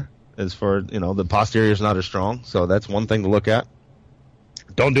anterior. As for, you know, the posterior is not as strong, so that's one thing to look at.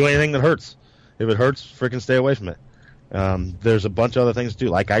 Don't do anything that hurts. If it hurts, freaking stay away from it. There's a bunch of other things to do.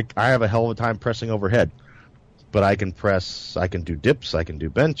 Like I have a hell of a time pressing overhead, but I can do dips, I can do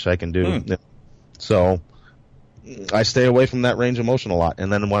bench, I can do, so I stay away from that range of motion a lot.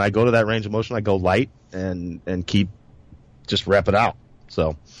 And then when I go to that range of motion, I go light and just rep it out.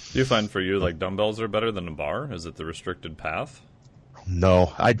 So. Do you find for you, like, dumbbells are better than a bar? Is it the restricted path?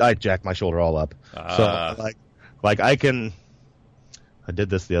 No, I jack my shoulder all up. So I did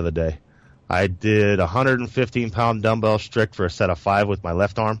this the other day. I did 115-pound dumbbell strict for a set of 5 with my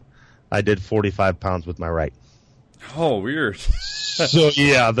left arm. I did 45 pounds with my right. Oh, weird. So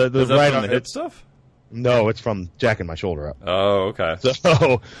yeah, the is that right from the hip stuff? No, it's from jacking my shoulder up. Oh, okay.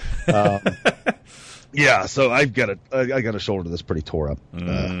 So, yeah, so I got a shoulder that's pretty tore up,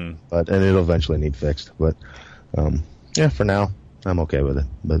 but it'll eventually need fixed. But for now I'm okay with it.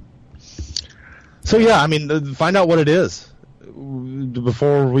 But so yeah, I mean, find out what it is.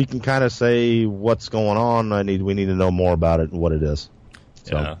 Before we can kind of say what's going on, we need to know more about it and what it is.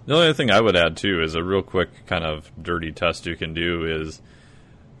 So. Yeah. The only thing I would add too is a real quick kind of dirty test you can do is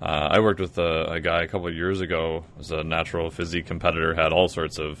I worked with a guy a couple of years ago. Was a natural physique competitor, had all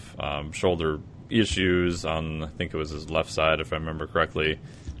sorts of shoulder issues on, I think it was his left side if I remember correctly.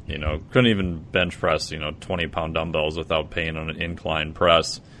 You know, couldn't even bench press 20-pound dumbbells without pain on an incline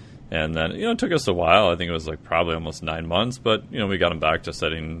press. And then, it took us a while. I think it was like probably almost 9 months, but, we got him back to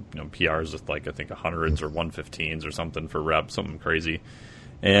setting, PRs with like, I think 100s or 115s or something for reps, something crazy.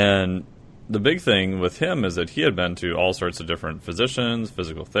 And the big thing with him is that he had been to all sorts of different physicians,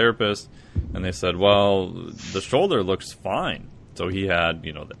 physical therapists, and they said, well, the shoulder looks fine. So he had,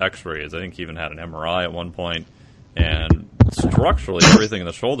 the x-rays. I think he even had an MRI at one point, and structurally everything in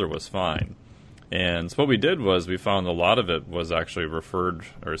the shoulder was fine. And so what we did was we found a lot of it was actually referred,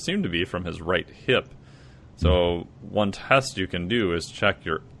 or seemed to be, from his right hip. So one test you can do is check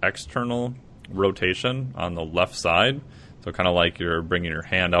your external rotation on the left side. So kind of like you're bringing your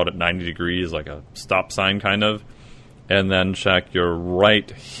hand out at 90 degrees, like a stop sign kind of. And then check your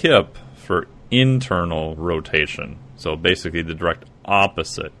right hip for internal rotation. So basically the direct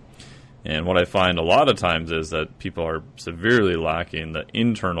opposite. And what I find a lot of times is that people are severely lacking the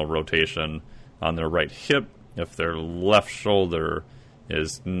internal rotation on their right hip if their left shoulder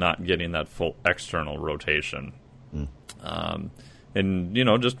is not getting that full external rotation. And,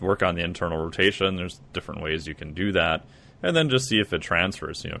 just work on the internal rotation. There's different ways you can do that. And then just see if it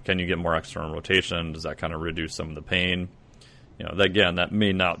transfers. Can you get more external rotation? Does that kind of reduce some of the pain? Again, that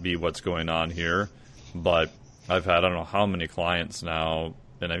may not be what's going on here. But I've had, I don't know how many clients now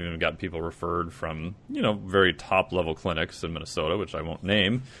and I've even got people referred from, very top-level clinics in Minnesota, which I won't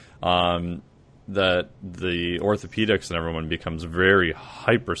name, that the orthopedics and everyone becomes very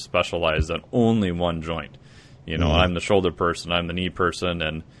hyper-specialized on only one joint. I'm the shoulder person, I'm the knee person,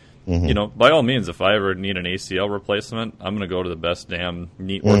 and, by all means, if I ever need an ACL replacement, I'm going to go to the best damn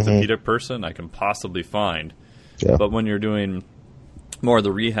knee orthopedic person I can possibly find. Yeah. But when you're doing more of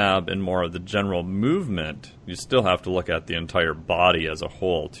the rehab and more of the general movement, you still have to look at the entire body as a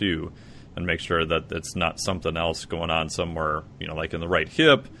whole, too, and make sure that it's not something else going on somewhere, like in the right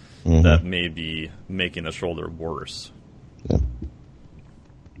hip, that may be making the shoulder worse. Yeah.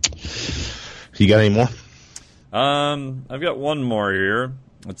 You got any more? I've got one more here.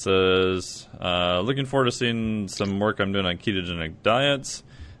 It says, looking forward to seeing some work I'm doing on ketogenic diets.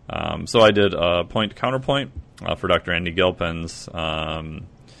 So I did a point-counterpoint for Dr. Andy Gilpin's,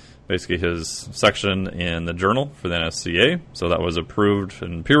 basically his section in the journal for the NSCA. So that was approved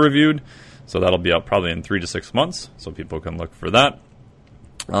and peer-reviewed. So that'll be out probably in 3 to 6 months, so people can look for that.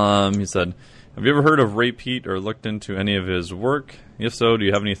 He said, have you ever heard of Ray Peat or looked into any of his work? If so, do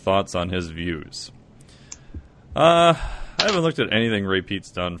you have any thoughts on his views? I haven't looked at anything Ray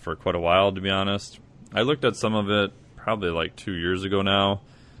Peat's done for quite a while, to be honest. I looked at some of it probably like 2 years ago now,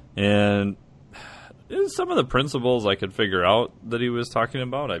 and some of the principles I could figure out that he was talking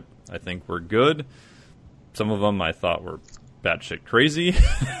about I think were good. Some of them I thought were batshit crazy.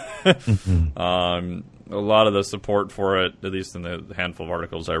 A lot of the support for it, at least in the handful of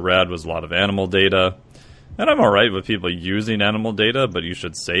articles I read, was a lot of animal data. And I'm all right with people using animal data, but you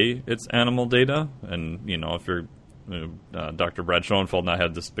should say it's animal data. And, if you're Dr. Brad Schoenfeld and I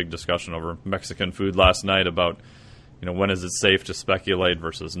had this big discussion over Mexican food last night about, when is it safe to speculate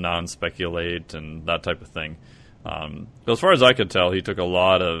versus non-speculate and that type of thing. But as far as I could tell, he took a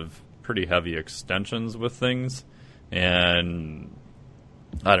lot of pretty heavy extensions with things. And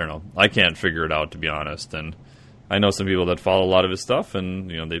I don't know. I can't figure it out, to be honest. And I know some people that follow a lot of his stuff, and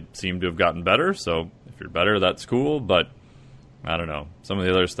they seem to have gotten better. So if you're better, that's cool. But I don't know. Some of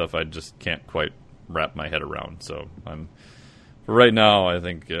the other stuff I just can't quite wrap my head around. So for right now, I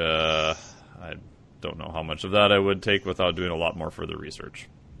think I don't know how much of that I would take without doing a lot more further research.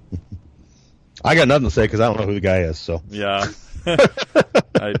 I got nothing to say because I don't know who the guy is. So yeah,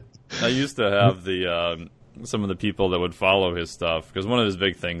 I used to have the. Some of the people that would follow his stuff, because one of his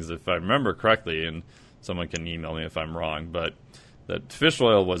big things, if I remember correctly, and someone can email me if I'm wrong, but that fish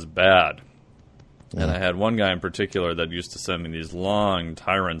oil was bad. Yeah. And I had one guy in particular that used to send me these long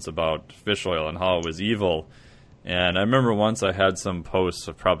tirades about fish oil and how it was evil. And I remember once I had some posts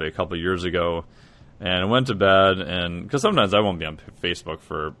probably a couple of years ago, and I went to bed, and because sometimes I won't be on Facebook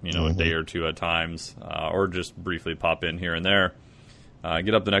for a day or two at times, or just briefly pop in here and there. I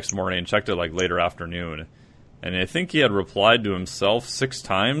get up the next morning and checked it like later afternoon. And I think he had replied to himself 6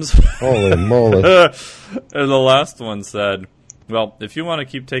 times. Holy moly. And the last one said, well, if you want to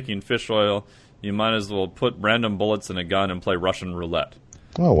keep taking fish oil, you might as well put random bullets in a gun and play Russian roulette.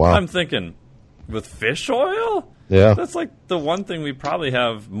 Oh, wow. I'm thinking, with fish oil? Yeah. That's like the one thing we probably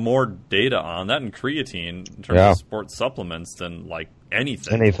have more data on, that and creatine, in terms of sports supplements, than like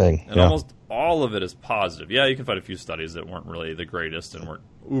anything. And almost all of it is positive. Yeah, you can find a few studies that weren't really the greatest and weren't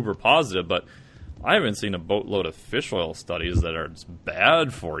uber positive, but I haven't seen a boatload of fish oil studies that are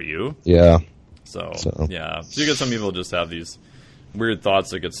bad for you. Yeah. So yeah. So you get some people who just have these weird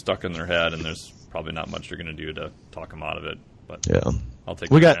thoughts that get stuck in their head, and there's probably not much you're going to do to talk them out of it. But I'll take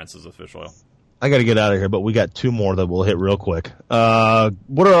my chances with fish oil. I got to get out of here, but we got 2 more that we'll hit real quick.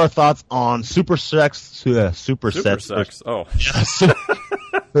 What are our thoughts on supersets? Oh.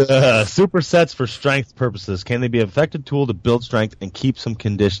 Supersets for strength purposes. Can they be an effective tool to build strength and keep some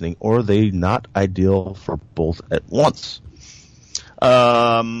conditioning, or are they not ideal for both at once?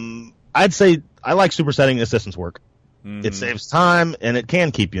 I'd say I like supersetting assistance work. Mm-hmm. It saves time, and it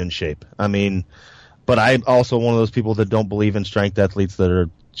can keep you in shape. I mean, but I'm also one of those people that don't believe in strength athletes that are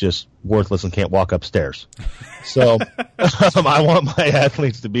just worthless and can't walk upstairs. So I want my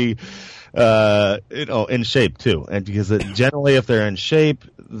athletes to be in shape too, and because generally if they're in shape,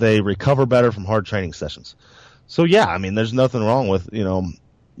 they recover better from hard training sessions. So yeah, I mean, there's nothing wrong with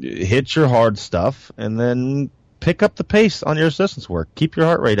hit your hard stuff and then pick up the pace on your assistance work. Keep your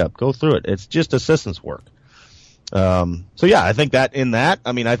heart rate up. Go through it. It's just assistance work. So yeah, I think I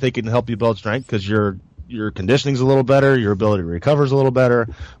think it can help you build strength because your conditioning's a little better, your ability to recover is a little better,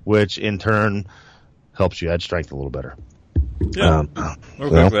 which in turn helps you add strength a little better. Yeah,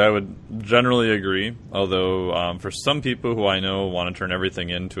 quickly, I would generally agree. Although for some people who I know want to turn everything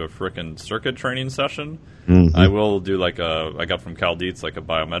into a frickin' circuit training session, I will do I got from Cal Dietz, like a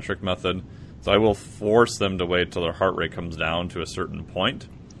biometric method. So I will force them to wait till their heart rate comes down to a certain point.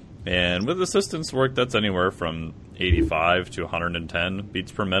 And with assistance work, that's anywhere from 85 to 110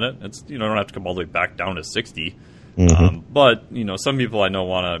 beats per minute. It's, you don't have to come all the way back down to 60. But, some people I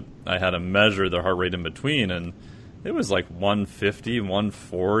know I had to measure their heart rate in between, and it was like 150,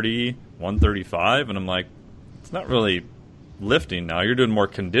 140, 135, and I'm like, it's not really lifting now. You're doing more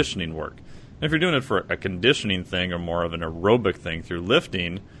conditioning work. And if you're doing it for a conditioning thing or more of an aerobic thing through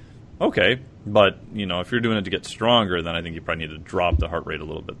lifting, okay. But, if you're doing it to get stronger, then I think you probably need to drop the heart rate a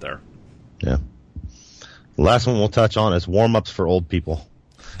little bit there. Yeah. The last one we'll touch on is warm-ups for old people.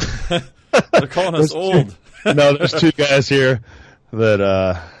 They're calling us old. No, there's two guys here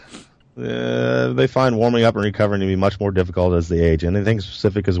that they find warming up and recovering to be much more difficult as they age. Anything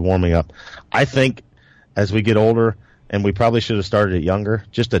specific as warming up. I think as we get older, and we probably should have started it younger,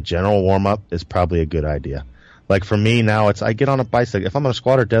 just a general warm-up is probably a good idea. Like for me now, I get on a bicycle. If I'm on a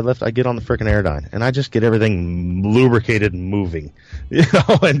squat or deadlift, I get on the frickin' Airdyne, and I just get everything lubricated and moving,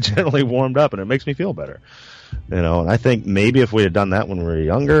 and generally warmed up, and it makes me feel better. And I think maybe if we had done that when we were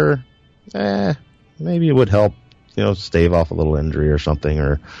younger, maybe it would help, stave off a little injury or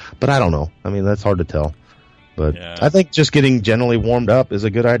something. But I don't know. I mean, that's hard to tell. But yeah. I think just getting generally warmed up is a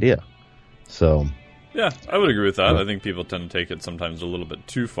good idea. So. Yeah, I would agree with that. I think people tend to take it sometimes a little bit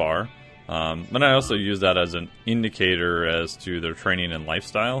too far. And I also use that as an indicator as to their training and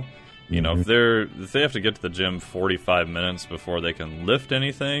lifestyle. If they have to get to the gym 45 minutes before they can lift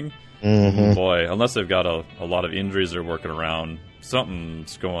anything, boy, unless they've got a lot of injuries they're working around,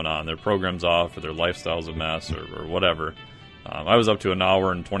 something's going on. Their program's off, or their lifestyle's a mess, or whatever. I was up to an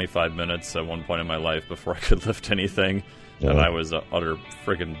hour and 25 minutes at one point in my life before I could lift anything, and I was an utter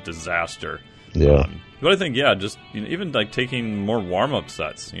friggin' disaster. Yeah. But I think, just even like taking more warm-up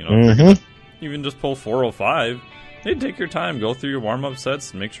sets, even just pull 405. Hey, take your time, go through your warm-up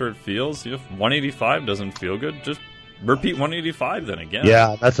sets, and make sure it feels. If 185 doesn't feel good, just repeat 185 then again.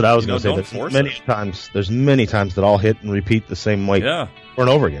 Yeah, that's what I was going to say. There's many times that I'll hit and repeat the same weight over and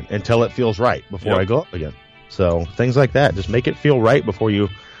over again until it feels right before I go up again. So things like that, just make it feel right before you.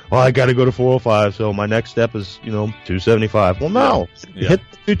 Well, I got to go to 405, so my next step is 275. Well, no, hit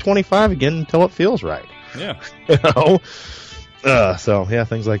 225 again until it feels right. Yeah, So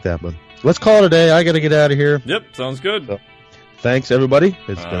things like that. But let's call it a day. I got to get out of here. Yep, sounds good. So, thanks, everybody.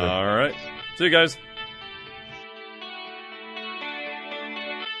 It's been all right. See you guys.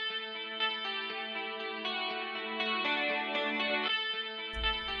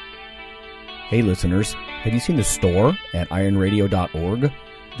 Hey, listeners, have you seen the store at ironradio.org?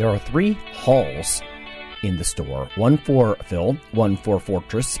 There are 3 halls in the store, one for Phil, one for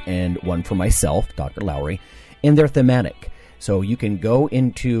Fortress, and one for myself, Dr. Lowry, and they're thematic. So you can go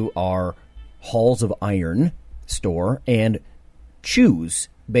into our Halls of Iron store and choose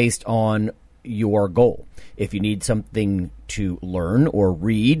based on your goal. If you need something to learn or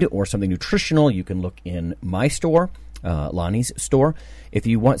read or something nutritional, you can look in my store, Lonnie's store. If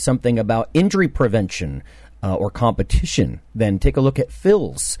you want something about injury prevention or competition, then take a look at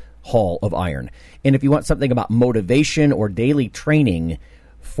Phil's Hall of Iron. And if you want something about motivation or daily training,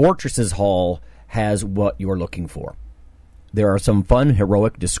 Fortress's Hall has what you're looking for. There are some fun,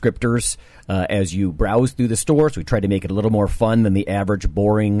 heroic descriptors as you browse through the stores. We try to make it a little more fun than the average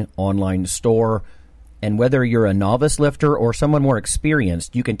boring online store. And whether you're a novice lifter or someone more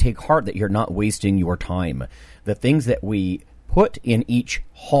experienced, you can take heart that you're not wasting your time. The things that we put in each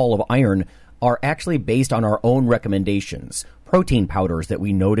Hall of Iron are actually based on our own recommendations. Protein powders that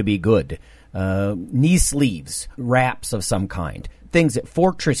we know to be good, knee sleeves, wraps of some kind, things that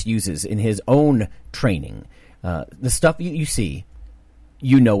Fortress uses in his own training. The stuff you see,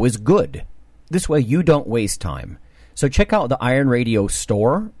 is good. This way you don't waste time. So check out the Iron Radio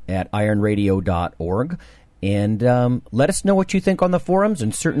store at ironradio.org and let us know what you think on the forums,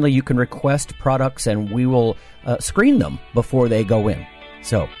 and certainly you can request products and we will screen them before they go in.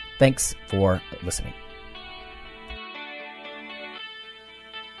 So thanks for listening.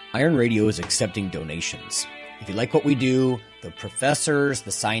 Iron Radio is accepting donations. If you like what we do, the professors,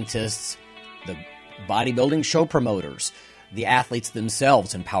 the scientists, the bodybuilding show promoters, the athletes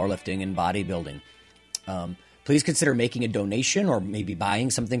themselves in powerlifting and bodybuilding, please consider making a donation or maybe buying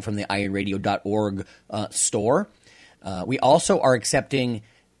something from the ironradio.org store. We also are accepting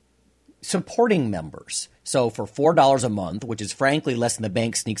supporting members. So for $4 a month, which is frankly less than the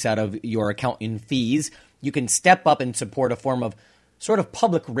bank sneaks out of your account in fees, you can step up and support a form of sort of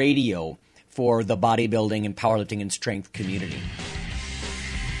public radio for the bodybuilding and powerlifting and strength community.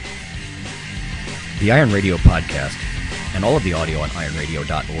 The Iron Radio podcast and all of the audio on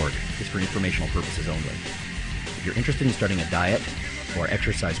ironradio.org is for informational purposes only. If you're interested in starting a diet, or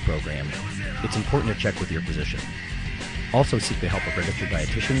exercise program, it's important to check with your physician. Also seek the help of registered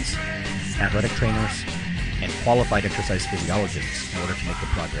dietitians, athletic trainers, and qualified exercise physiologists in order to make the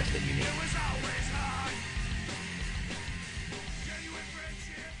progress that you need.